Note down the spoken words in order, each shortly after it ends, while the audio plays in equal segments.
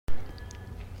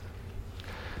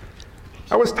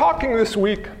I was talking this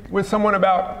week with someone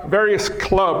about various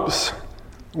clubs.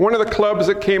 One of the clubs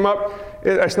that came up,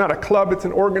 it's not a club, it's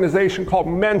an organization called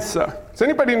Mensa. Does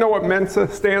anybody know what Mensa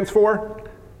stands for?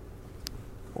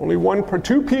 Only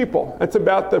two people. That's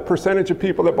about the percentage of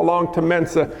people that belong to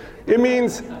Mensa. It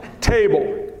means table.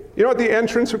 You know what the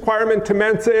entrance requirement to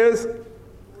Mensa is?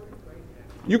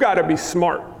 You got to be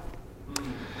smart.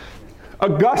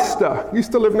 Augusta. I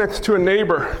used to live next to a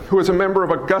neighbor who was a member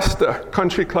of Augusta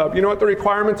Country Club. You know what the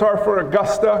requirements are for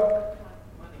Augusta?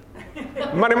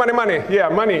 Money. Money. Yeah,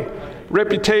 money.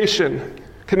 Reputation.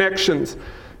 Connections.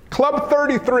 Club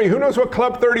 33. Who knows what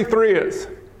Club 33 is?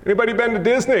 Anybody been to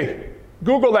Disney?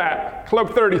 Google that.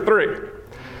 Club 33.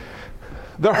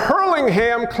 The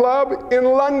Hurlingham Club in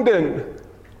London.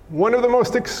 One of the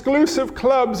most exclusive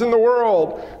clubs in the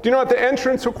world. Do you know what the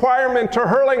entrance requirement to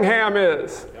Hurlingham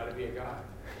is?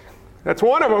 That's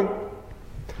one of them.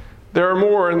 There are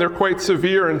more, and they're quite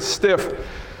severe and stiff.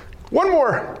 One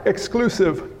more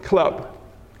exclusive club.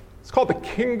 It's called the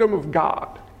Kingdom of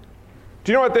God.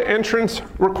 Do you know what the entrance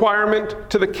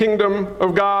requirement to the Kingdom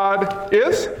of God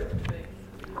is?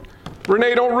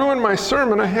 Renee, don't ruin my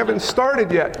sermon. I haven't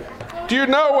started yet. Do you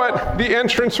know what the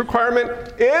entrance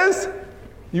requirement is?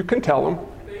 You can tell them.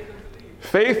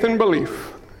 Faith and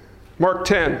belief. Mark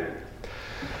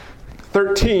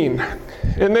 10:13.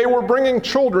 And they were bringing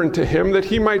children to him that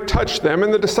he might touch them,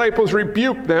 and the disciples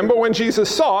rebuked them, but when Jesus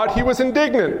saw it, he was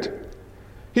indignant.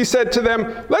 He said to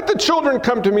them, "Let the children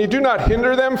come to me, do not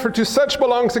hinder them, for to such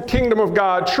belongs the kingdom of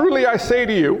God. Truly I say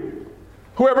to you,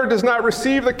 whoever does not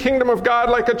receive the kingdom of God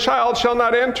like a child shall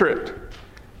not enter it."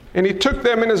 And he took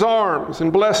them in his arms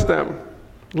and blessed them,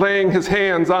 laying his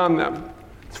hands on them.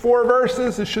 It's 4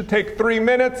 verses. It should take 3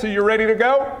 minutes. Are you ready to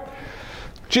go?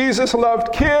 Jesus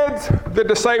loved kids. The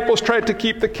disciples tried to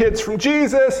keep the kids from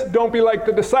Jesus. Don't be like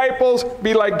the disciples.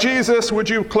 Be like Jesus. Would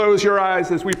you close your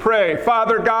eyes as we pray?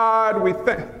 Father God, we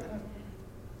thank...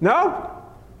 No?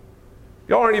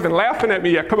 Y'all aren't even laughing at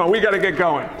me yet. Come on, we got to get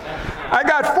going. I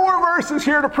got 4 verses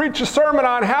here to preach a sermon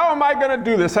on. How am I going to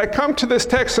do this? I come to this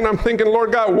text and I'm thinking,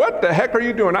 Lord God, what the heck are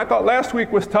you doing? I thought last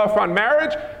week was tough on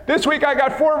marriage. This week I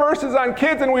got 4 verses on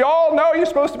kids, and we all know you're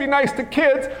supposed to be nice to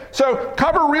kids. So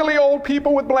cover really old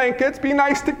people with blankets. Be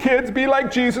nice to kids. Be like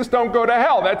Jesus. Don't go to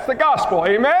hell. That's the gospel.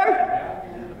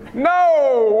 Amen?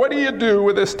 No. What do you do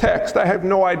with this text? I have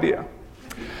no idea.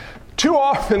 Too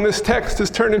often this text is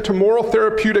turned into moral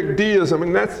therapeutic deism,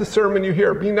 and that's the sermon you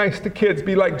hear. Be nice to kids,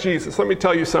 be like Jesus. Let me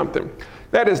tell you something.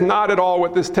 That is not at all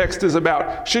what this text is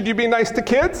about. Should you be nice to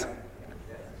kids?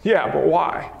 Yeah, but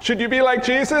why? Should you be like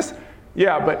Jesus?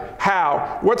 Yeah, but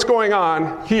how? What's going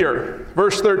on here?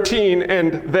 Verse 13,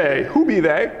 and they. Who be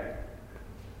they?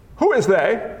 Who is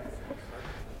they?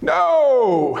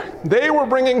 No, they were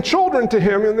bringing children to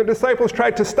him, and the disciples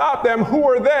tried to stop them. Who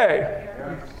are they?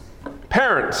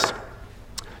 Parents.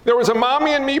 There was a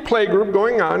mommy and me playgroup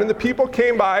going on, and the people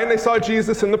came by and they saw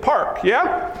Jesus in the park,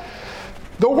 yeah?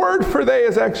 The word for they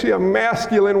is actually a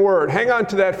masculine word. Hang on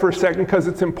to that for a second because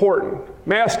it's important.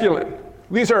 Masculine.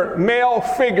 These are male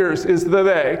figures is the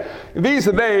they.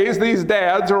 These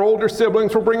dads or older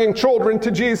siblings were bringing children to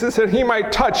Jesus that he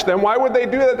might touch them. Why would they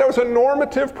do that? That was a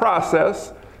normative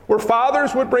process where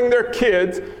fathers would bring their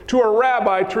kids to a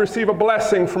rabbi to receive a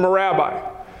blessing from a rabbi.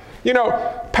 You know,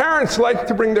 parents like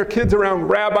to bring their kids around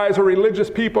rabbis or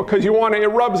religious people because it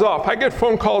rubs off. I get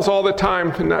phone calls all the time,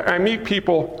 and I meet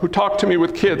people who talk to me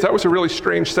with kids. That was a really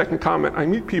strange second comment. I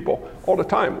meet people all the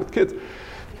time with kids.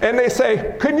 And they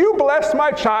say, can you bless my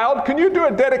child? Can you do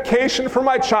a dedication for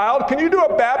my child? Can you do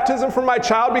a baptism for my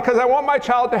child? Because I want my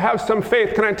child to have some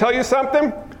faith. Can I tell you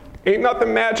something? Ain't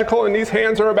nothing magical, and these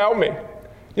hands are about me.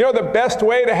 You know the best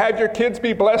way to have your kids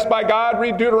be blessed by God?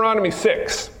 Read Deuteronomy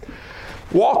 6.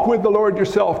 Walk with the Lord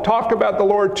yourself. Talk about the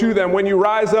Lord to them when you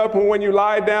rise up and when you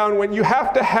lie down. When you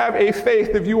have to have a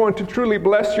faith if you want to truly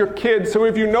bless your kids. So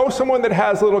if you know someone that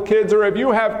has little kids, or if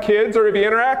you have kids, or if you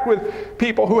interact with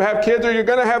people who have kids, or you're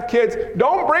going to have kids,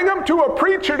 don't bring them to a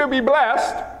preacher to be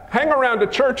blessed. Hang around a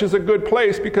church is a good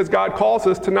place because God calls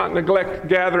us to not neglect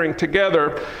gathering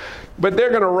together. But they're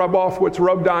going to rub off what's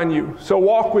rubbed on you. So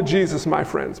walk with Jesus, my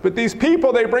friends. But these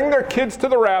people, they bring their kids to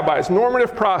the rabbis,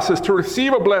 normative process, to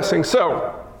receive a blessing.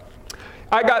 So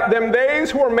I got them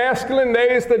theys who are masculine,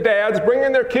 theys, the dads,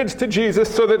 bringing their kids to Jesus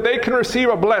so that they can receive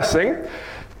a blessing.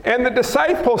 And the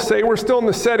disciples say, we're still in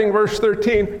the setting, verse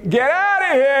 13, get out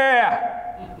of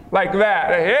here! Like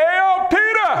that. Hey, oh,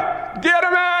 Peter, get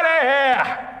him out of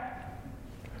here!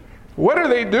 What are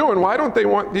they doing? Why don't they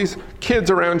want these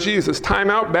kids around Jesus? Time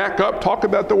out, back up, talk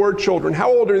about the word children. How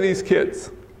old are these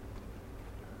kids?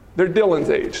 They're Dylan's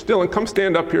age. Dylan, come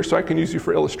stand up here so I can use you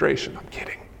for illustration. I'm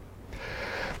kidding.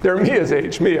 They're Mia's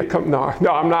age. Mia, come. No,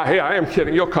 I'm not. Hey, I am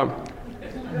kidding. You'll come.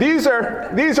 These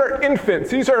are infants.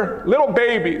 These are little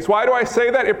babies. Why do I say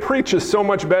that? It preaches so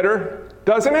much better,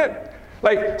 doesn't it?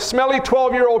 Like smelly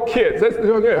 12-year-old kids.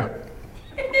 Yeah.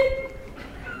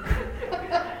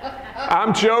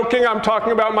 I'm joking. I'm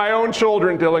talking about my own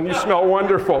children, Dylan. You smell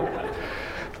wonderful.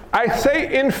 I say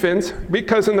infants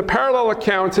because in the parallel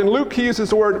accounts, in Luke he uses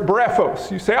the word brephos.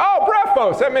 You say, oh,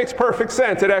 brephos, that makes perfect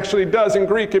sense. It actually does. In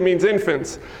Greek it means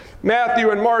infants. Matthew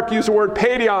and Mark use the word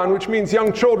paidion, which means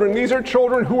young children. These are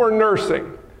children who are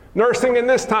nursing. Nursing in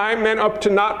this time meant up to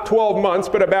not 12 months,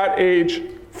 but about age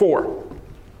 4.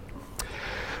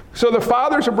 So the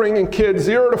fathers are bringing kids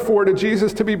 0 to 4 to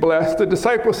Jesus to be blessed. The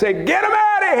disciples say, get them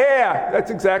out of here!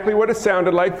 That's exactly what it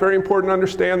sounded like. Very important to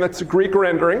understand. That's a Greek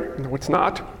rendering. No, it's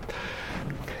not.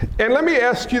 And let me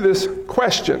ask you this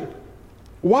question.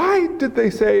 Why did they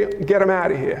say, get them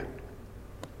out of here?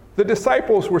 The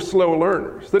disciples were slow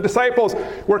learners. The disciples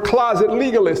were closet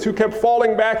legalists who kept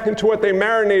falling back into what they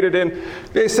marinated in.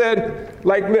 They said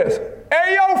like this,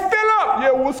 hey, yo, Philip!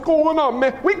 Yeah, what's going on,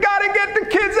 man? We got to get the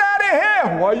kids out of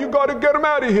here. Why you got to get them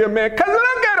out of here, man? Because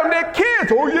look at them, they're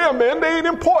kids. Oh, yeah, man, they ain't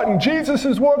important. Jesus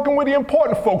is working with the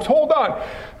important folks. Hold on.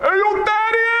 Hey, yo,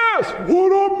 Thaddeus!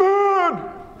 What up,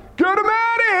 man? Get them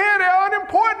out of here. They're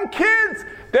unimportant kids.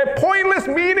 They're pointless,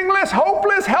 meaningless,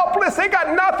 hopeless, helpless. They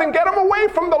got nothing. Get them away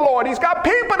from the Lord. He's got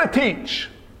people to teach.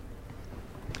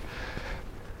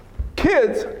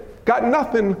 Kids got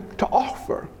nothing to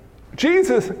offer.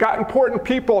 Jesus got important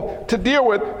people to deal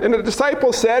with, and the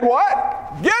disciples said,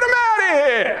 what? Get them out of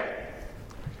here.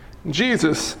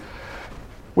 Jesus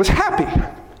was happy.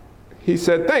 He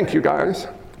said, thank you, guys.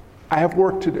 I have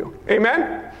work to do.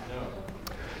 Amen?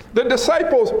 The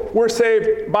disciples were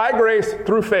saved by grace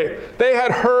through faith. They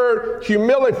had heard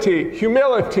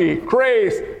humility,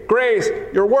 grace,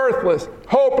 you're worthless,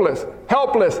 hopeless,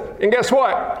 helpless. And guess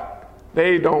what?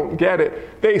 They don't get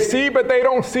it. They see, but they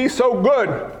don't see so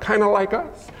good, kind of like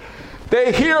us.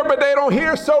 They hear, but they don't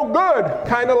hear so good,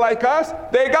 kind of like us.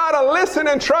 They got to listen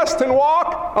and trust and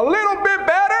walk a little bit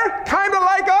better, kind of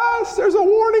like us. There's a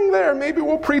warning there. Maybe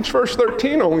we'll preach verse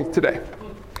 13 only today.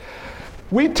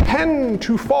 We tend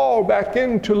to fall back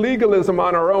into legalism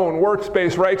on our own,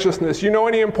 works-based righteousness. You know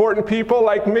any important people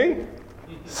like me?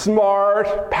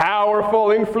 Smart,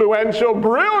 powerful, influential,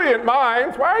 brilliant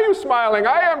minds. Why are you smiling?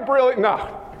 I am brilliant.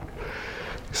 No.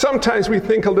 Sometimes we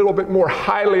think a little bit more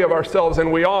highly of ourselves than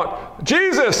we ought.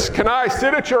 Jesus, can I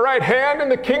sit at your right hand in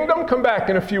the kingdom? Come back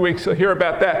in a few weeks, you'll hear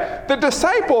about that. The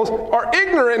disciples are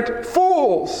ignorant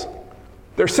fools.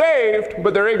 They're saved,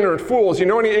 but they're ignorant fools. You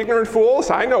know any ignorant fools?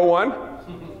 I know one.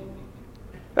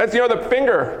 That's, the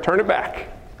finger. Turn it back.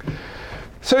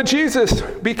 So Jesus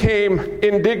became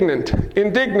indignant.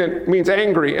 Indignant means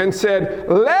angry, and said,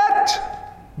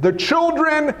 let the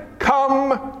children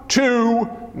come to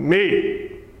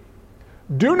me.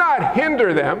 Do not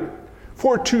hinder them,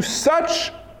 for to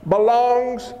such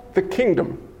belongs the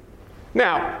kingdom.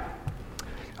 Now,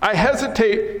 I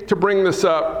hesitate to bring this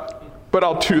up, but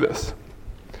I'll do this.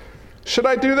 Should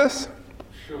I do this?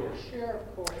 Sure,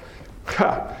 of course.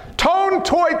 Ton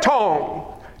toi ton.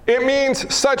 It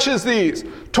means such as these.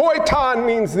 Toi ton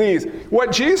means these.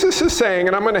 What Jesus is saying,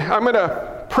 and I'm going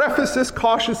to preface this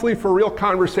cautiously for real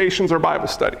conversations or Bible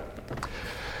study.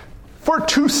 For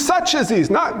to such as these,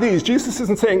 not these. Jesus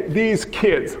isn't saying these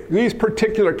kids, these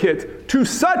particular kids. To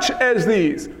such as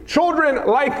these, children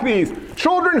like these,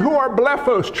 children who are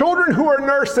blephos, children who are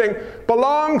nursing,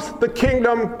 belongs the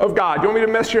kingdom of God. You want me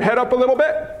to mess your head up a little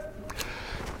bit?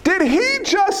 Did he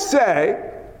just say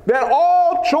that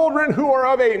all children who are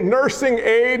of a nursing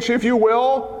age, if you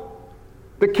will,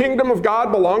 the kingdom of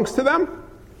God belongs to them?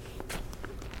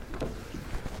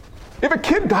 If a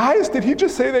kid dies, did he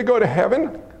just say they go to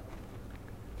heaven?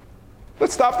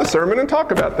 Let's stop the sermon and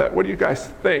talk about that. What do you guys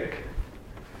think?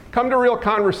 Come to real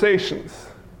conversations.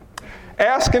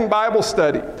 Ask in Bible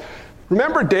study.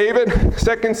 Remember David,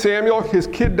 2 Samuel, his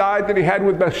kid died that he had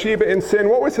with Bathsheba in sin.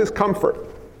 What was his comfort?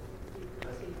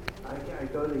 I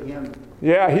go to him.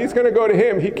 Yeah, he's going to go to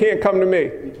him. He can't come to me.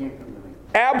 He can't come to me.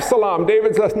 Absalom,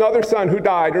 David's another son who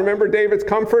died. Remember David's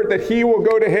comfort that he will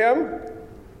go to him?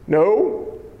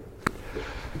 No.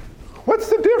 What's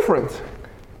the difference?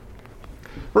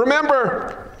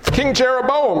 Remember King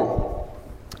Jeroboam,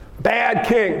 bad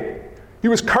king. He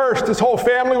was cursed. His whole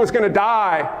family was going to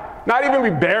die. Not even be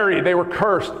buried. They were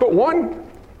cursed. But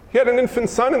he had an infant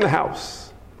son in the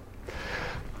house.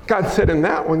 God said, in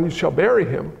that one you shall bury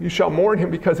him. You shall mourn him,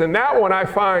 because in that one I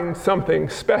find something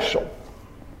special.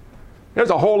 There's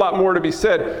a whole lot more to be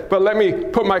said, but let me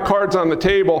put my cards on the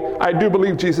table. I do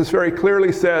believe Jesus very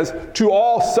clearly says, to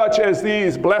all such as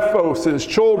these, blephoses,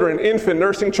 children, infant,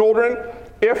 nursing children,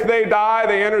 if they die,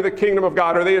 they enter the kingdom of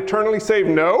God. Are they eternally saved?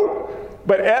 No.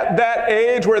 But at that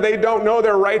age where they don't know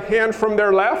their right hand from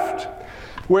their left,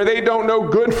 where they don't know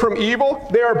good from evil,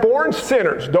 they are born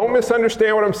sinners. Don't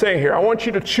misunderstand what I'm saying here. I want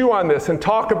you to chew on this and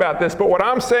talk about this. But what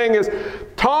I'm saying is,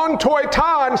 ton toi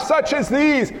ton, such as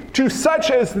these, to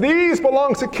such as these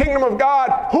belongs the kingdom of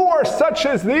God. Who are such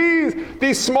as these?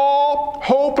 These small,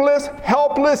 hopeless,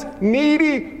 helpless,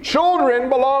 needy children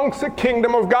belongs to the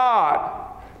kingdom of God.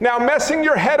 Now, messing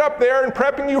your head up there and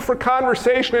prepping you for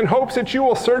conversation in hopes that you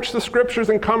will search the scriptures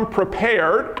and come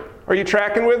prepared. Are you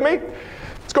tracking with me?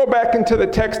 Let's go back into the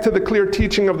text to the clear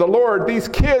teaching of the Lord. These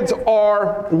kids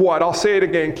are what? I'll say it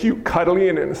again, cute, cuddly,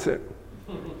 and innocent.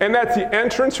 And that's the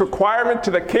entrance requirement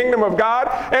to the kingdom of God.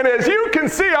 And as you can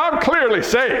see, I'm clearly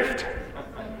saved.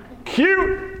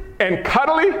 Cute and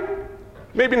cuddly.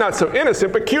 Maybe not so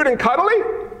innocent, but cute and cuddly.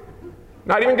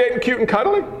 Not even getting cute and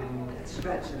cuddly?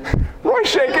 Roy,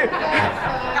 shake it.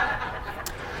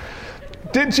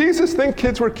 Did Jesus think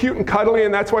kids were cute and cuddly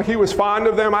and that's why he was fond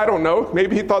of them? I don't know.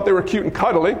 Maybe he thought they were cute and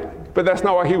cuddly, but that's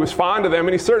not why he was fond of them.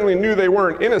 And he certainly knew they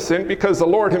weren't innocent because the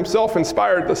Lord himself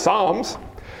inspired the Psalms.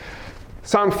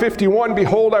 Psalm 51,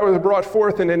 behold, I was brought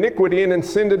forth in iniquity, and in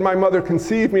sin did my mother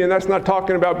conceive me. And that's not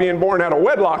talking about being born out of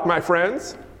wedlock, my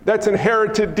friends. That's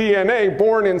inherited DNA,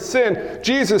 born in sin.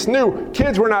 Jesus knew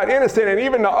kids were not innocent, and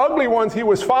even the ugly ones he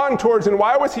was fond towards. And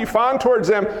why was he fond towards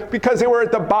them? Because they were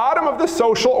at the bottom of the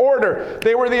social order.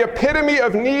 They were the epitome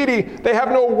of needy. They have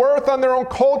no worth on their own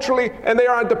culturally, and they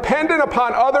are dependent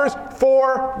upon others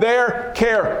for their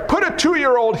care. Put a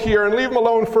 2-year-old here and leave them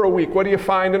alone for a week. What do you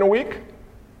find in a week?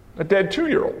 A dead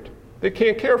 2-year-old. They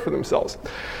can't care for themselves.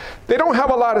 They don't have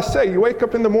a lot to say. You wake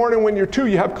up in the morning when you're 2,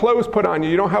 you have clothes put on you.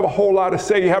 You don't have a whole lot to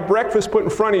say. You have breakfast put in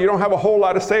front of you. You don't have a whole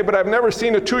lot to say. But I've never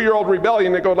seen a 2-year-old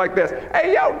rebellion that go like this.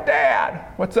 Hey, yo,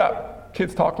 Dad. What's up?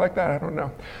 Kids talk like that? I don't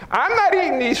know. I'm not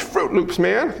eating these Fruit Loops,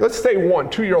 man. Let's say 1.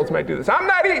 2-year-olds might do this. I'm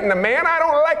not eating them, man. I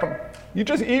don't like them. You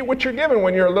just eat what you're given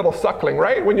when you're a little suckling,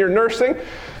 right? When you're nursing,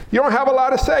 you don't have a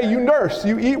lot to say. You nurse.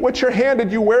 You eat what you're handed.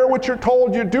 You wear what you're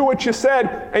told. You do what you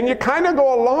said. And you kind of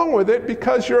go along with it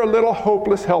because you're a little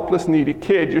hopeless, helpless, needy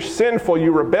kid. You're sinful.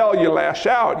 You rebel. You lash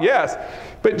out. Yes.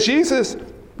 But Jesus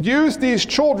used these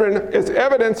children as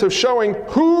evidence of showing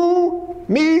who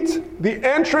meets the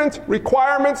entrance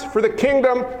requirements for the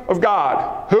kingdom of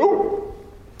God. Who?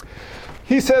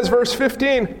 He says, verse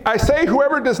 15, I say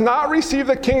whoever does not receive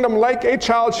the kingdom like a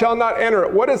child shall not enter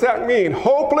it. What does that mean?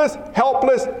 Hopeless,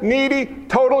 helpless, needy,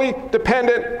 totally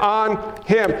dependent on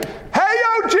him. Hey,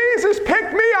 yo, Jesus,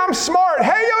 pick me, I'm smart.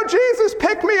 Hey, yo, Jesus,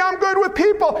 pick me, I'm good with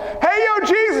people. Hey, yo,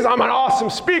 Jesus, I'm an awesome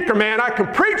speaker, man. I can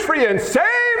preach for you and save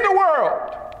the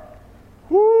world.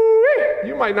 Woo-wee,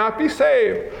 you might not be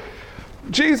saved.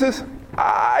 Jesus,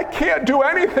 I can't do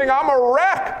anything. I'm a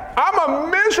wreck. I'm a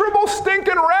miserable,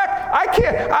 stinking wreck. I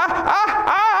can't.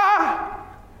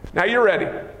 Now you're ready.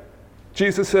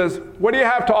 Jesus says, what do you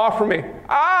have to offer me?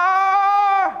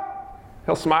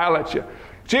 He'll smile at you.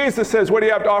 Jesus says, what do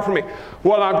you have to offer me?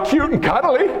 Well, I'm cute and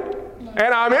cuddly,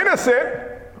 and I'm innocent.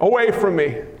 Away from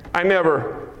me. I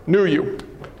never knew you.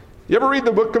 You ever read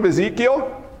the book of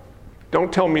Ezekiel?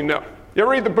 Don't tell me no. You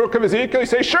ever read the book of Ezekiel? You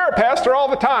say, sure, Pastor, all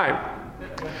the time.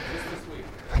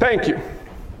 Thank you.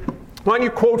 Why don't you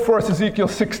quote for us Ezekiel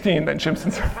 16 then,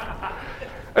 Jimson?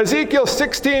 Ezekiel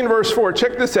 16 verse 4.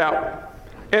 Check this out.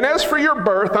 And as for your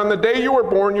birth, on the day you were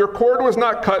born, your cord was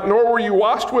not cut, nor were you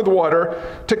washed with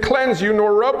water to cleanse you,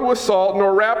 nor rubbed with salt,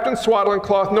 nor wrapped in swaddling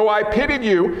cloth. No, I pitied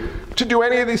you to do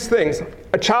any of these things.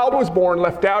 A child was born,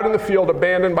 left out in the field,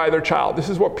 abandoned by their child. This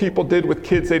is what people did with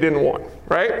kids they didn't want,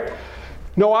 right?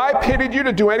 No, I pitied you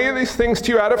to do any of these things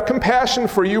to you out of compassion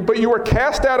for you, but you were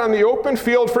cast out on the open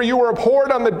field, for you were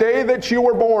abhorred on the day that you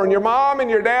were born. Your mom and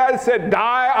your dad said,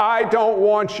 die, I don't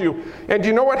want you. And do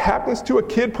you know what happens to a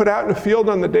kid put out in a field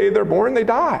on the day they're born? They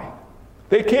die.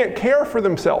 They can't care for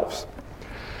themselves.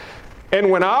 And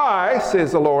when I,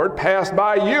 says the Lord, passed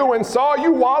by you and saw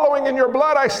you wallowing in your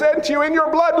blood, I said to you, in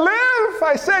your blood live.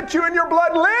 I said to you, in your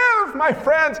blood live. My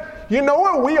friends, you know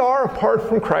what we are apart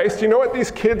from Christ? You know what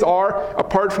these kids are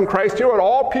apart from Christ? You know what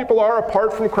all people are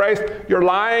apart from Christ? You're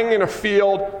lying in a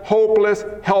field, hopeless,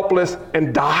 helpless,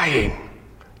 and dying.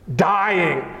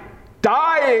 Dying.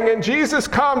 Dying. And Jesus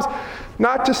comes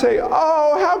not to say, oh,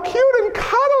 how cute and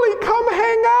cuddly, come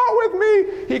hang out with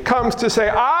me. He comes to say,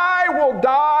 I will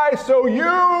die so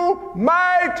you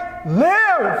might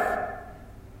live.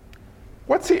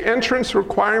 What's the entrance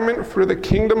requirement for the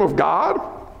kingdom of God?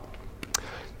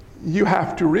 you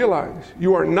have to realize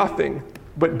you are nothing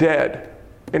but dead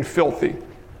and filthy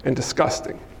and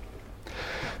disgusting.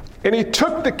 And he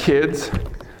took the kids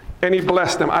and he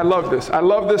blessed them. I love this. I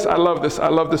love this. I love this. I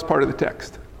love this part of the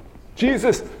text.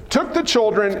 Jesus took the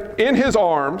children in his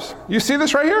arms. You see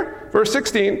this right here? Verse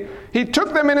 16. He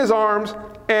took them in his arms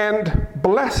and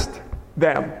blessed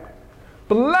them.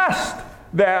 Blessed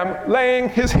them, laying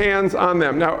his hands on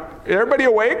them. Now, everybody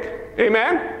awake?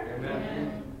 Amen?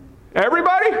 Amen.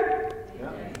 Everybody? Yeah.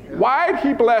 Why'd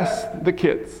he bless the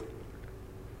kids?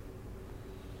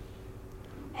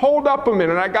 Hold up a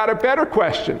minute. I got a better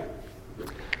question.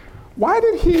 Why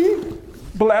did he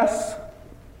bless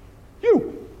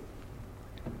you?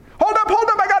 Hold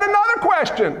up, I got another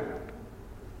question.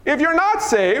 If you're not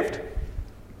saved,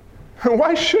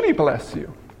 why should he bless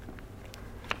you?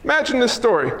 Imagine this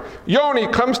story. Yoni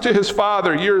comes to his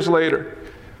father years later.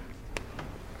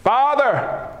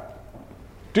 Father,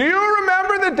 do you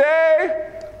remember the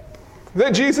day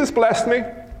that Jesus blessed me?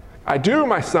 I do,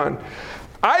 my son.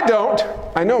 I don't.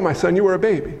 I know, my son, you were a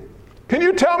baby. Can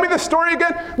you tell me the story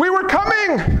again? We were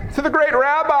coming to the great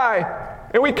rabbi,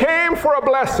 and we came for a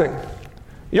blessing.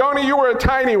 Yoni, you were a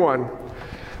tiny one.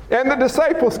 And the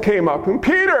disciples came up, and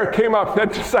Peter came up,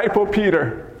 that disciple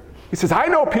Peter. He says, I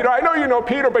know Peter, I know you know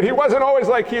Peter, but he wasn't always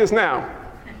like he is now.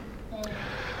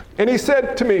 And he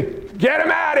said to me, get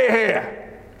him out of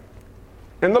here.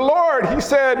 And the Lord, he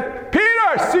said,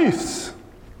 Peter, cease.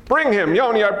 Bring him.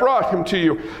 Yoni, I brought him to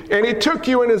you. And he took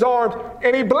you in his arms,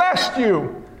 and he blessed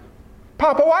you.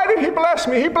 Papa, why did he bless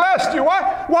me? He blessed you.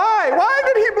 Why? Why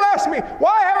did he bless me?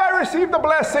 Why have I received the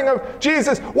blessing of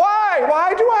Jesus? Why?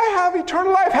 Why do I have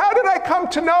eternal life? How did I come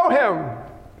to know him?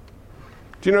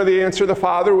 Do you know the answer the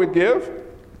Father would give?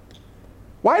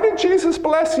 Why did Jesus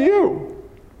bless you?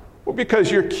 Well,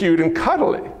 because you're cute and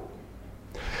cuddly.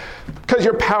 Because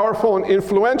you're powerful and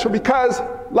influential. Because,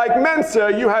 like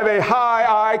Mensa, you have a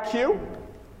high IQ.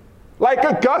 Like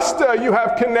Augusta, you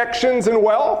have connections and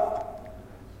wealth.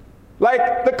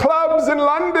 Like the clubs in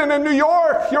London and New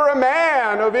York, you're a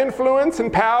man of influence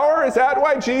and power. Is that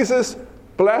why Jesus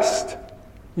blessed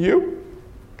you?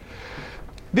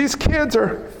 These kids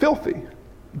are filthy,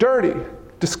 dirty,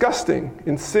 disgusting,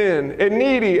 in sin, and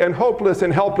needy, and hopeless,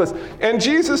 and helpless. And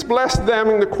Jesus blessed them.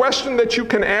 And the question that you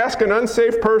can ask an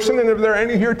unsaved person, and if there are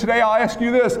any here today, I'll ask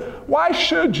you this. Why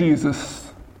should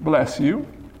Jesus bless you?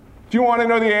 Do you want to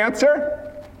know the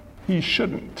answer? He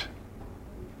shouldn't.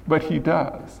 But he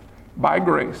does. By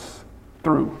grace,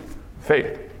 through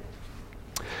faith.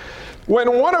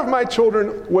 When one of my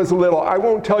children was little, I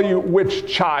won't tell you which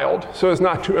child, so as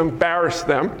not to embarrass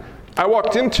them, I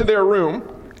walked into their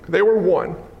room. They were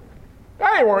one.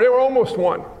 They were almost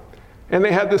one. And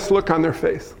they had this look on their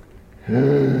face.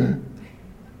 They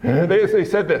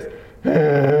said this.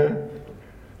 And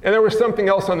there was something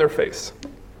else on their face.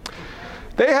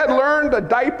 They had learned a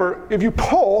diaper, if you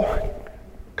pull,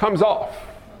 comes off.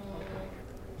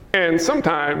 And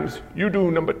sometimes you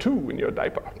do number 2 in your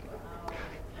diaper.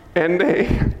 And they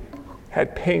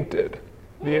had painted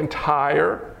the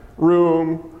entire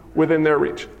room within their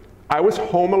reach. I was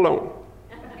home alone.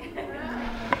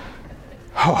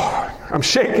 Oh, I'm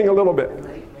shaking a little bit.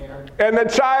 And the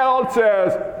child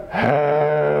says,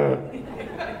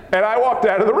 and I walked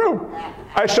out of the room.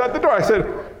 I shut the door. I said,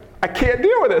 I can't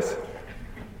deal with this.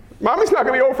 Mommy's not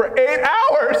going to be home for 8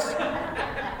 hours.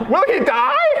 Will he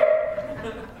die?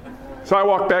 So I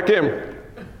walked back in.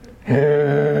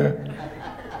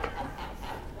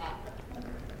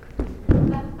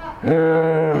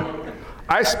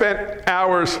 I spent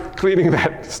hours cleaning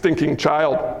that stinking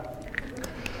child.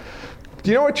 Do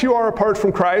you know what you are apart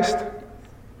from Christ?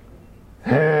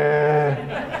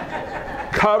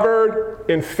 Covered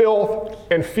in filth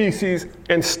and feces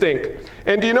and stink.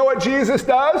 And do you know what Jesus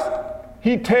does?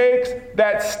 He takes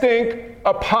that stink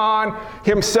upon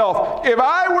himself. If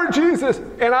I were Jesus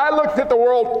and I looked at the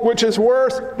world, which is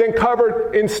worse than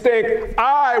covered in stink,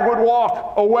 I would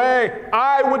walk away.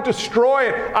 I would destroy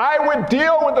it. I would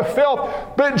deal with the filth.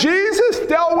 But Jesus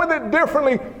dealt with it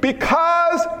differently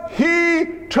because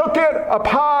he took it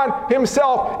upon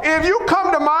himself. If you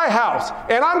come to my house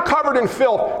and I'm covered in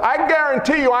filth, I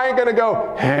guarantee you I ain't going to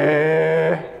go,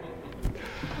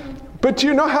 But do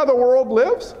you know how the world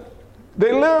lives?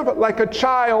 They live like a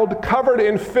child covered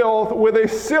in filth with a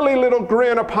silly little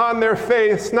grin upon their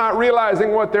face, not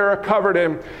realizing what they're covered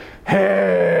in.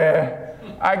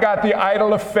 I got the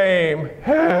idol of fame.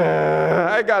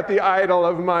 I got the idol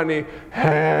of money.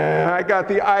 I got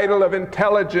the idol of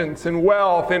intelligence and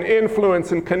wealth and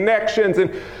influence and connections.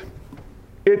 And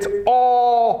it's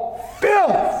all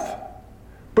filth.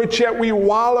 but yet we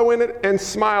wallow in it and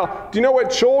smile. Do you know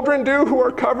what children do who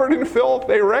are covered in filth?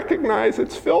 They recognize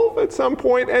it's filth at some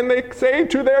point, and they say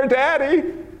to their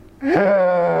daddy,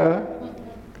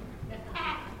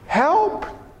 help,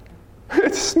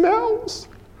 it smells.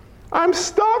 I'm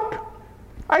stuck.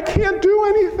 I can't do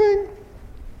anything.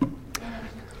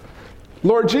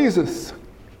 Lord Jesus,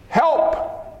 help.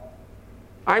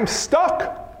 I'm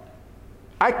stuck.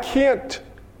 I can't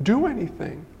do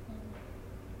anything.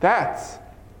 That's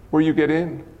where you get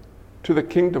in to the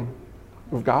kingdom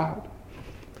of God.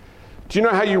 Do you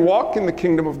know how you walk in the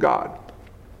kingdom of God?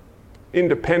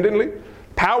 Independently,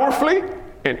 powerfully,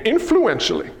 and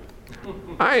influentially.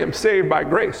 I am saved by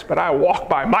grace, but I walk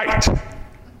by might.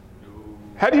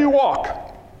 How do you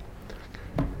walk?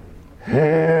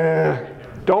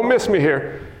 Don't miss me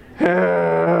here.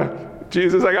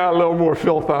 Jesus, I got a little more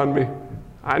filth on me.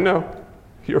 I know.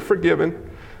 You're forgiven.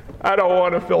 I don't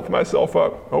want to filth myself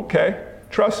up. Okay,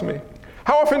 trust me.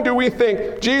 How often do we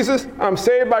think, Jesus, I'm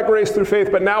saved by grace through faith,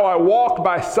 but now I walk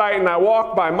by sight and I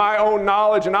walk by my own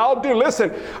knowledge, and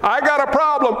listen, I got a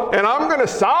problem and I'm going to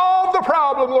solve the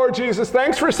problem, Lord Jesus.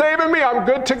 Thanks for saving me. I'm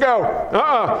good to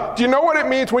go. Do you know what it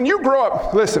means when you grow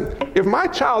up? Listen, if my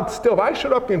child if I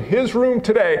showed up in his room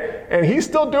today and he's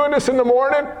still doing this in the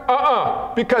morning,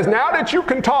 because now that you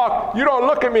can talk, you don't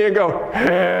look at me and go,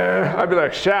 I'd be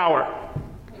like, shower,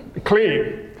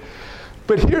 clean.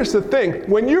 But here's the thing.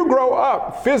 When you grow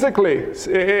up physically,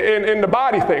 in the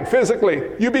body thing, physically,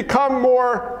 you become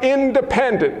more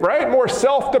independent, right? More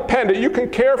self-dependent. You can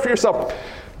care for yourself.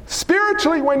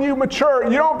 Spiritually, when you mature,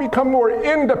 you don't become more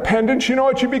independent. You know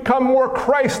what? You become more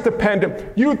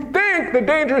Christ-dependent. You think, the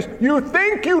danger is, you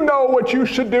think you know what you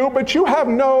should do, but you have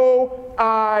no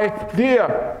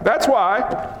idea. That's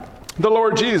why the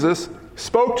Lord Jesus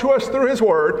spoke to us through his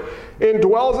word,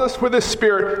 indwells us with his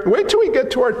spirit. Wait till we get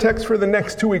to our text for the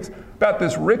next 2 weeks about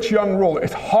this rich young ruler.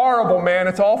 It's horrible, man.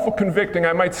 It's awful convicting.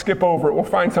 I might skip over it. We'll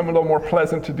find something a little more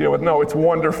pleasant to deal with. No, it's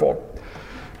wonderful.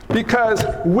 Because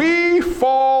we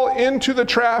fall into the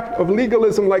trap of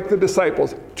legalism like the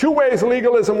disciples. 2 ways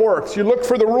legalism works. You look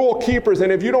for the rule keepers,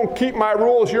 and if you don't keep my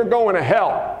rules, you're going to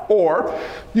hell. Or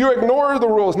you ignore the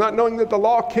rules, not knowing that the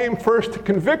law came first to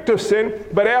convict of sin,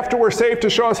 but after we're saved to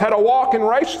show us how to walk in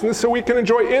righteousness so we can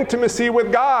enjoy intimacy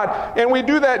with God. And we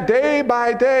do that day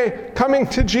by day, coming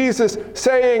to Jesus,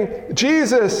 saying,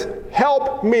 Jesus,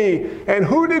 help me. And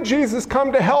who did Jesus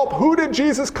come to help? Who did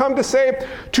Jesus come to save?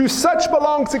 To such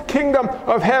belongs the kingdom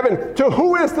of heaven. To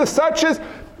who is the suches?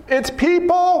 It's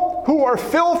people who are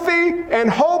filthy and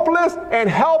hopeless and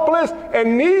helpless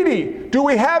and needy. Do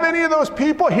we have any of those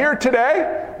people here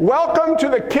today? Welcome to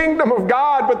the kingdom of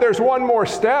God, but there's one more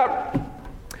step.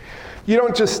 You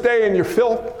don't just stay in your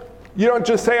filth. You don't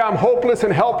just say, I'm hopeless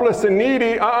and helpless and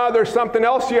needy. There's something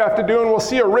else you have to do, and we'll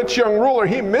see a rich young ruler.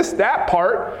 He missed that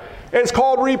part. It's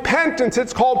called repentance.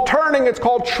 It's called turning. It's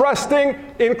called trusting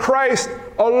in Christ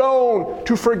alone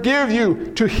to forgive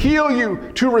you, to heal you,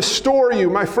 to restore you.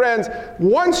 My friends,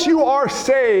 once you are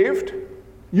saved,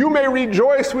 you may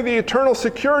rejoice with the eternal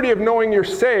security of knowing you're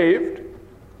saved,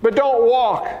 but don't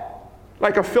walk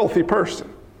like a filthy person.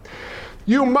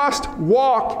 You must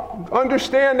walk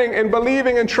understanding and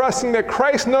believing and trusting that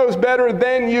Christ knows better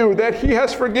than you, that he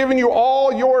has forgiven you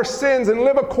all your sins, and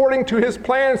live according to his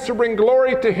plans to bring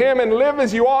glory to him, and live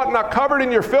as you ought, not covered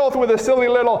in your filth with a silly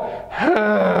little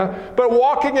but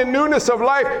walking in newness of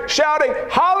life, shouting,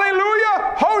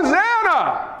 hallelujah,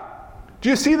 Hosanna! Do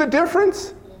you see the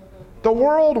difference? The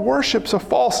world worships a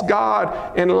false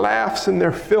god and laughs in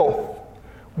their filth.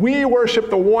 We worship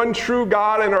the one true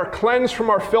God and are cleansed from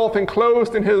our filth and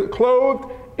clothed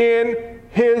in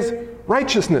his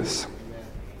righteousness.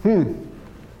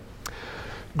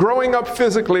 Growing up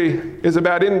physically is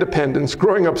about independence.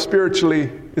 Growing up spiritually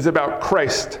is about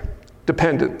Christ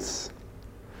dependence.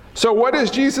 So what is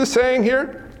Jesus saying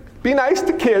here? Be nice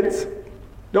to kids.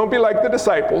 Don't be like the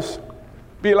disciples.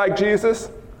 Be like Jesus.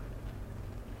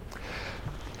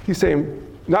 He's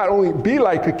saying not only be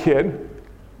like a kid,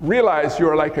 realize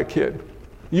you're like a kid.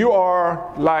 You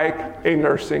are like a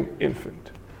nursing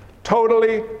infant.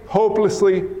 Totally,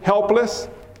 hopelessly helpless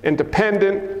and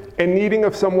dependent and needing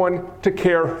of someone to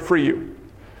care for you.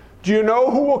 Do you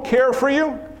know who will care for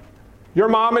you? Your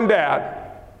mom and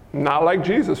dad. Not like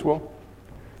Jesus will.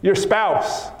 Your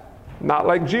spouse. Not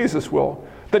like Jesus will.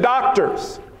 The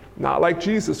doctors. Not like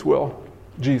Jesus will.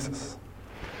 Jesus.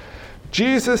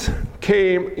 Jesus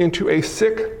came into a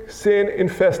sick,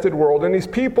 sin-infested world, and these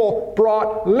people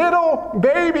brought little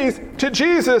babies to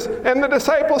Jesus, and the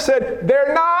disciples said,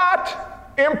 they're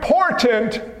not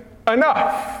important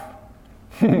enough.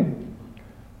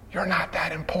 You're not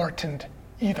that important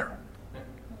either.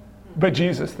 But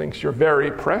Jesus thinks you're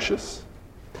very precious.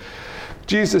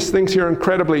 Jesus thinks you're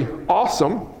incredibly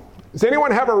awesome. Does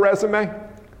anyone have a resume?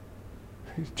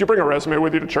 Did you bring a resume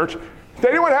with you to church? Does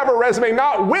anyone have a resume,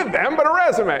 not with them, but a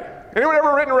resume? Anyone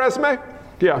ever written a resume?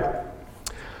 Yeah.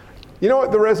 You know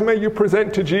what the resume you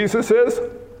present to Jesus is?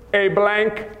 A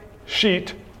blank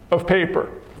sheet of paper.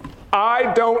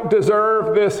 I don't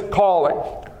deserve this calling.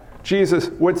 Jesus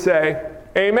would say,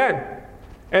 amen.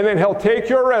 And then he'll take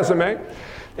your resume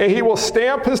and he will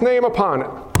stamp his name upon it.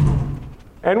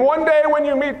 And one day when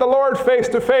you meet the Lord face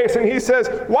to face and he says,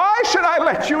 why should I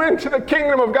let you into the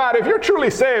kingdom of God? If you're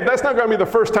truly saved, that's not going to be the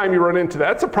first time you run into that.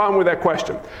 That's the problem with that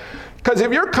question. Because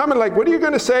if you're coming like, what are you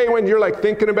going to say when you're like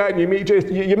thinking about it and you meet Jesus?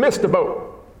 You missed the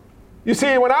boat. You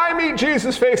see, when I meet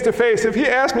Jesus face to face, if he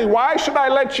asks me, why should I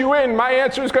let you in? My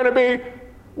answer is going to be,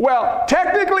 well,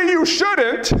 technically you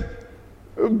shouldn't,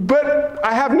 but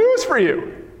I have news for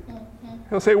you.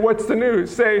 He'll say, what's the news?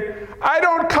 Say, I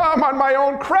don't come on my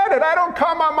own credit. I don't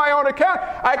come on my own account.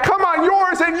 I come on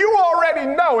yours, and you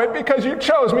already know it because you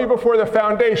chose me before the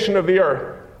foundation of the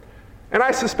earth. And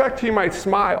I suspect he might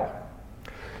smile.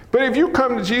 But if you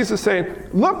come to Jesus saying,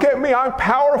 look at me, I'm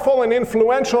powerful and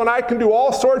influential, and I can do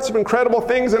all sorts of incredible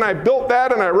things, and I built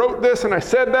that, and I wrote this, and I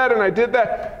said that, and I did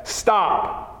that.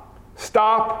 Stop.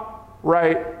 Stop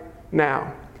right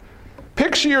now.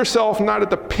 Picture yourself not at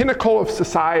the pinnacle of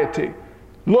society.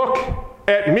 Look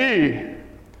at me.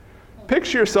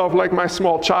 Picture yourself like my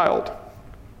small child.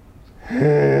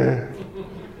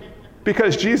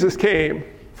 Because Jesus came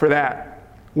for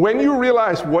that. When you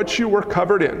realize what you were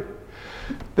covered in,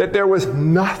 that there was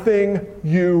nothing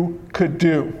you could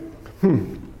do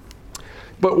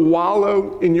but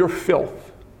wallow in your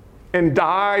filth and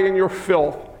die in your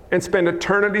filth and spend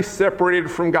eternity separated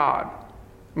from God.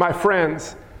 My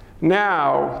friends,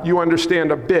 now you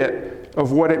understand a bit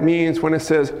of what it means when it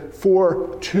says,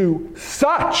 for to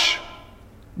such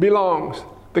belongs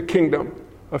the kingdom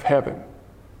of heaven.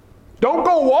 Don't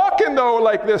go walking though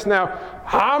like this now.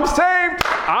 I'm saved,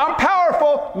 I'm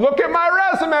powerful, look at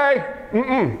my resume.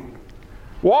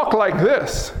 Walk like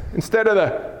this instead of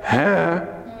the,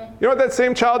 You know what that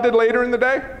same child did later in the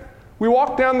day? We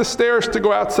walked down the stairs to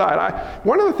go outside.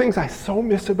 One of the things I so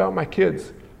miss about my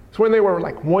kids is when they were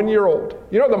like 1 year old.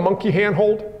 You know the monkey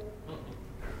handhold?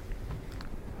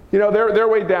 You know, they're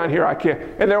way down here, I can't.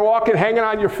 And they're walking, hanging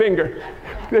on your finger.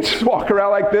 They just walk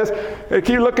around like this. They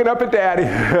keep looking up at Daddy.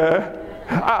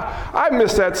 I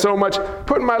miss that so much.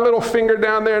 Putting my little finger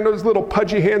down there and those little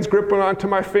pudgy hands gripping onto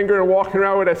my finger and walking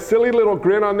around with a silly little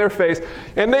grin on their face.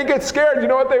 And they get scared. You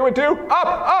know what they would do? Up,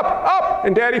 up, up.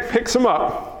 And Daddy picks them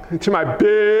up into my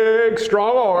big,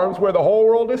 strong arms where the whole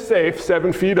world is safe,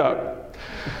 7 feet up.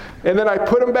 And then I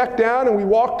put them back down and we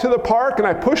walk to the park and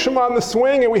I push them on the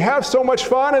swing and we have so much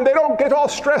fun and they don't get all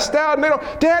stressed out and they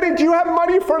don't, Daddy, do you have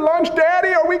money for lunch? Daddy,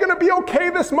 are we going to be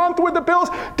okay this month with the bills?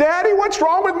 Daddy, what's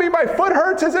wrong with me? My foot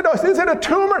hurts. Is it a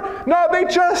tumor? No, they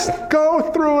just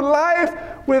go through life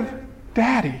with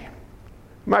Daddy.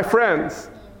 My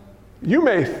friends, you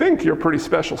may think you're pretty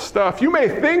special stuff. You may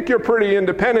think you're pretty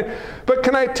independent, but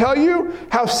can I tell you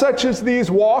how such as these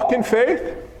walk in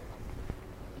faith?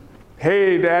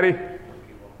 Hey, Daddy,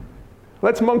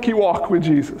 let's monkey walk with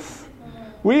Jesus.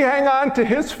 We hang on to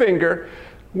his finger.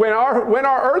 When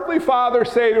our earthly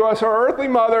fathers say to us, our earthly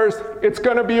mothers, it's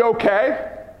going to be okay,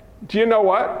 do you know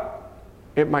what?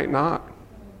 It might not.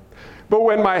 But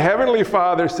when my heavenly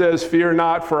Father says, fear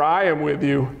not, for I am with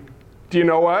you, do you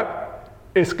know what?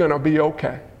 It's going to be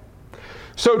okay.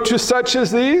 So to such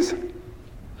as these,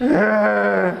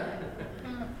 and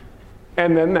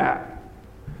then that.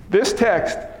 This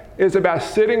text is about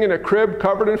sitting in a crib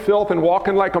covered in filth and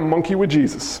walking like a monkey with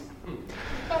Jesus.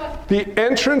 The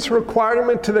entrance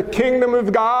requirement to the kingdom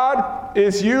of God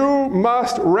is you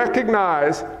must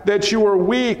recognize that you are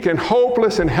weak and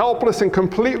hopeless and helpless and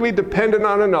completely dependent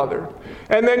on another.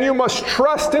 And then you must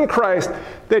trust in Christ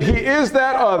that he is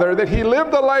that other, that he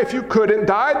lived the life you couldn't,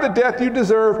 died the death you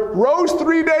deserve, rose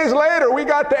 3 days later. We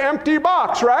got the empty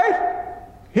box, right?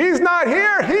 He's not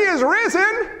here. He is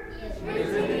risen.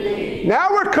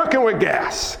 Now we're cooking with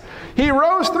gas. He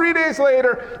rose 3 days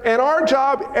later, and our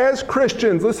job as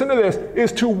Christians, listen to this,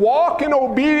 is to walk in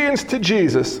obedience to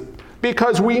Jesus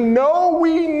because we know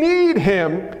we need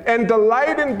him and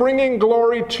delight in bringing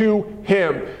glory to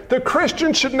him. The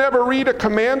Christian should never read a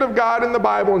command of God in the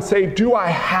Bible and say, do I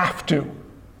have to?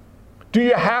 Do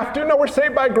you have to? No, we're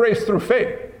saved by grace through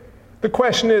faith. The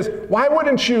question is, why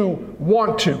wouldn't you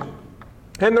want to?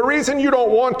 And the reason you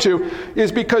don't want to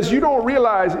is because you don't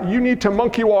realize you need to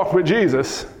monkey walk with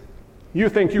Jesus. You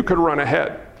think you could run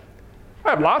ahead.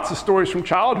 I have lots of stories from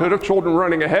childhood of children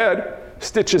running ahead.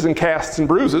 stitches and casts and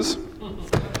bruises.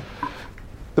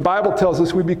 The Bible tells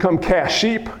us we become cast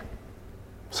sheep.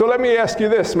 So let me ask you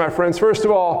this, my friends. First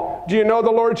of all, do you know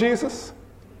the Lord Jesus?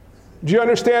 Do you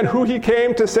understand who he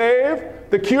came to save?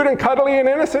 The cute and cuddly and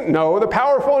innocent? No. The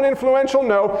powerful and influential?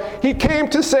 No. He came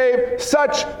to save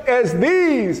such as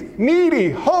these needy,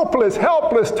 hopeless,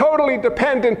 helpless, totally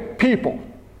dependent people.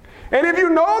 And if you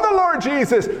know the Lord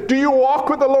Jesus, do you walk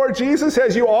with the Lord Jesus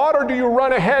as you ought, or do you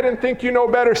run ahead and think you know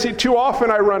better? See, too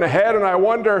often I run ahead and I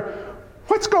wonder,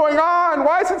 what's going on?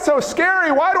 Why is it so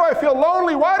scary? Why do I feel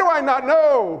lonely? Why do I not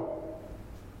know?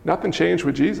 Nothing changed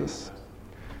with Jesus.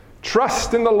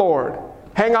 Trust in the Lord.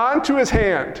 Hang on to his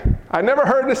hand. I never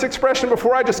heard this expression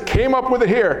before. I just came up with it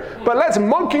here. But let's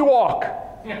monkey walk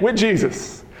with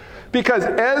Jesus. Because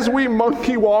as we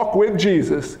monkey walk with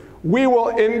Jesus, we will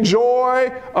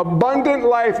enjoy abundant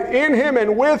life in him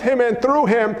and with him and through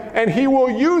him, and he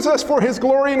will use us for his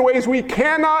glory in ways we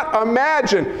cannot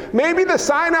imagine. Maybe the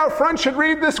sign out front should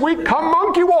read this week, "Come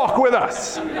monkey walk with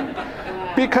us."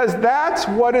 Because that's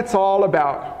what it's all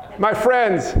about. My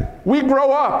friends, we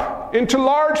grow up into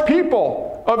large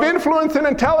people of influence and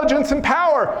intelligence and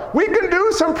power. We can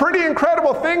do some pretty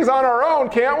incredible things on our own,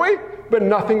 can't we? But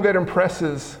nothing that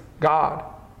impresses God.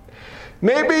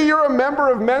 Maybe you're a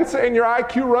member of Mensa and your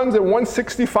IQ runs at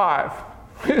 165.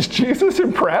 Is Jesus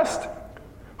impressed?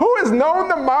 Who has known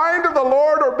the mind of the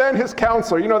Lord or been his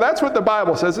counselor? You know, that's what the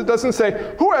Bible says. It doesn't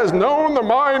say, who has known the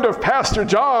mind of Pastor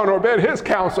John or been his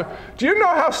counselor? Do you know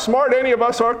how smart any of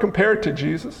us are compared to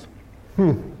Jesus?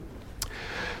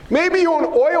 Maybe you own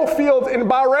oil fields in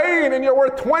Bahrain and you're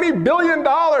worth $20 billion.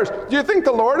 Do you think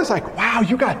the Lord is like, wow,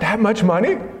 you got that much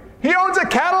money? He owns a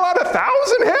cattle on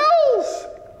 1,000 hills.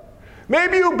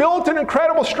 Maybe you built an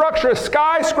incredible structure, a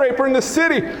skyscraper in the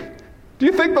city. Do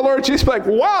you think the Lord Jesus is like,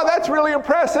 wow, that's really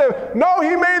impressive? No, he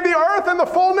made the earth and the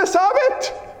fullness of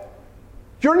it.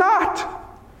 You're not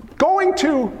going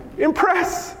to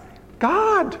impress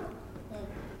God.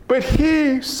 But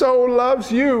he so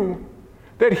loves you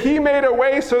that he made a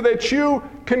way so that you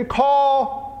can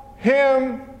call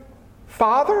him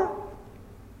Father.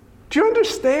 Do you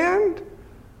understand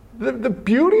the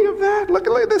beauty of that? Look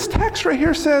at this text right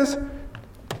here says,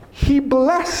 he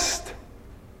blessed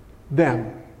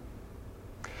them.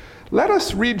 Let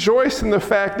us rejoice in the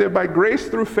fact that by grace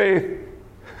through faith,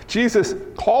 Jesus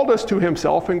called us to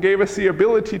himself and gave us the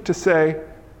ability to say,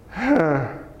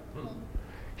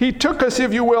 he took us,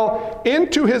 if you will,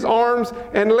 into his arms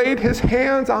and laid his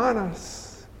hands on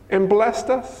us and blessed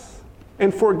us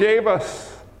and forgave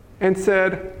us and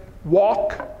said,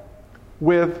 walk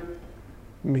with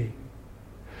me.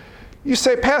 You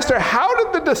say, Pastor, how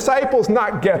did the disciples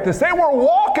not get this? They were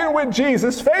walking with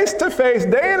Jesus face to face,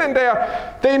 day in and day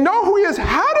out. They know who he is.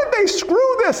 How did they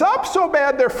screw this up so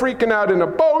bad they're freaking out in a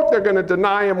boat? They're going to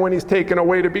deny him when he's taken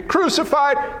away to be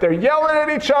crucified. They're yelling at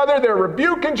each other. They're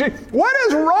rebuking Jesus. What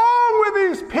is wrong with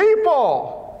these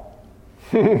people?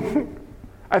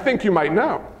 I think you might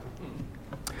know.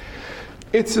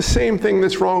 It's the same thing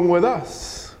that's wrong with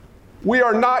us. We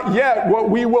are not yet what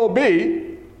we will be,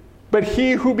 but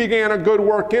he who began a good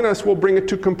work in us will bring it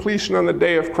to completion on the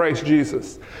day of Christ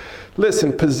Jesus.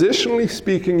 Listen, positionally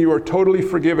speaking, you are totally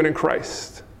forgiven in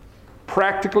Christ.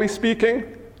 Practically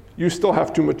speaking, you still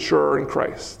have to mature in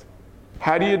Christ.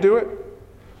 How do you do it?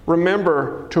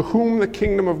 Remember to whom the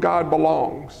kingdom of God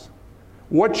belongs,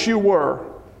 what you were,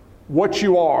 what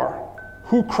you are,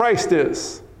 who Christ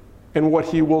is, and what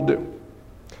he will do.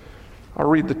 I'll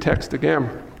read the text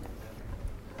again.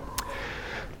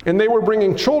 And they were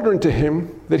bringing children to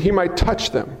him that he might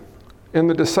touch them. And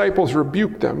the disciples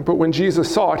rebuked them. But when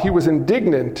Jesus saw it, he was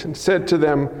indignant and said to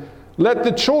them, let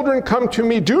the children come to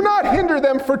me. Do not hinder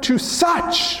them, for to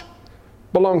such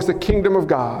belongs the kingdom of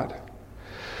God.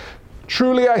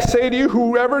 Truly I say to you,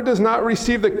 whoever does not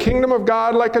receive the kingdom of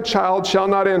God like a child shall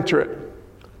not enter it.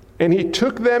 And he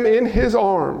took them in his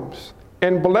arms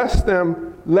and blessed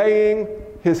them, laying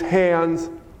his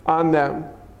hands on them.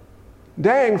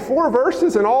 Dang, 4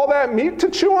 verses and all that meat to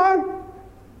chew on?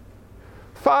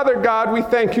 Father God, we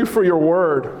thank you for your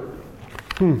word.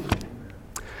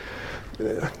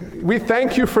 We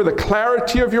thank you for the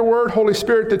clarity of your word, Holy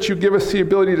Spirit, that you give us the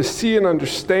ability to see and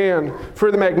understand,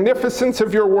 for the magnificence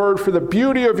of your word, for the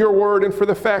beauty of your word, and for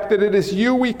the fact that it is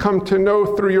you we come to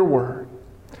know through your word.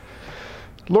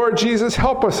 Lord Jesus,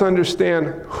 help us understand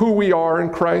who we are in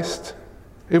Christ.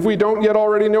 If we don't yet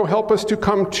already know, help us to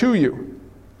come to you.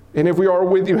 And if we are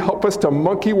with you, help us to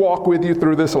monkey walk with you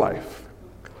through this life.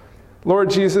 Lord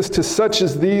Jesus, to such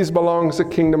as these belongs the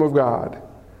kingdom of God.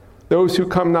 Those who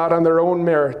come not on their own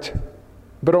merit,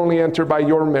 but only enter by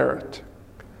your merit.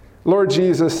 Lord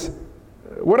Jesus,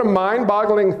 What a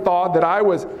mind-boggling thought that I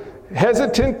was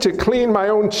hesitant to clean my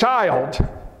own child,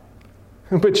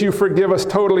 but you forgive us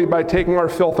totally by taking our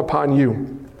filth upon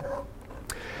you.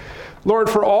 Lord,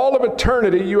 for all of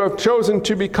eternity, you have chosen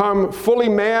to become fully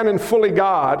man and fully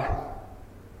God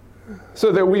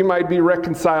so that we might be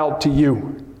reconciled to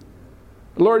you.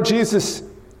 Lord Jesus,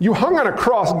 you hung on a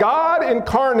cross. God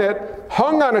incarnate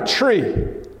hung on a tree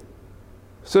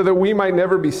so that we might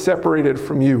never be separated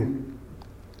from you.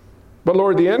 But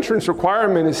Lord, the entrance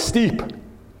requirement is steep.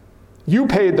 You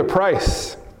paid the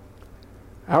price.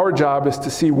 Our job is to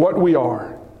see what we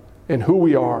are and who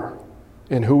we are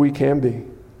and who we can be.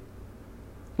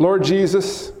 Lord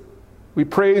Jesus, we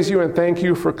praise you and thank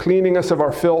you for cleaning us of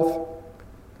our filth.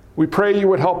 We pray you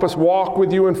would help us walk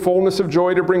with you in fullness of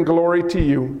joy to bring glory to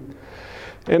you.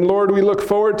 And Lord, we look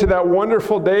forward to that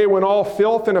wonderful day when all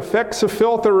filth and effects of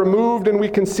filth are removed and we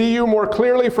can see you more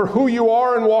clearly for who you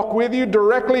are and walk with you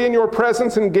directly in your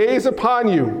presence and gaze upon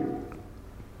you.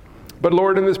 But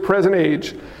Lord, in this present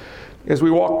age, as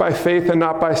we walk by faith and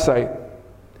not by sight,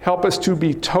 help us to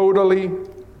be totally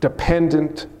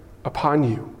dependent upon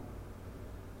you.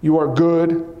 You are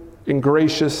good and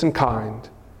gracious and kind,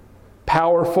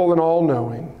 powerful and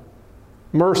all-knowing,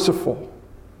 merciful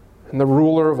and the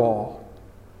ruler of all.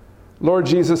 Lord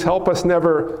Jesus, help us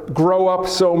never grow up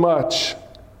so much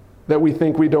that we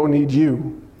think we don't need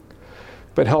you,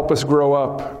 but help us grow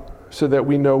up so that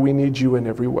we know we need you in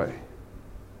every way.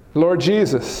 Lord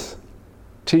Jesus,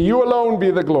 to you alone be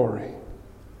the glory,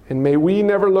 and may we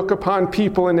never look upon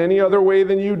people in any other way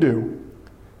than you do.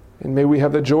 And may we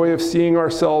have the joy of seeing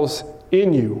ourselves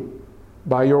in you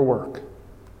by your work.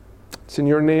 It's in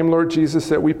your name, Lord Jesus,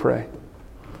 that we pray.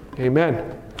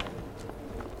 Amen.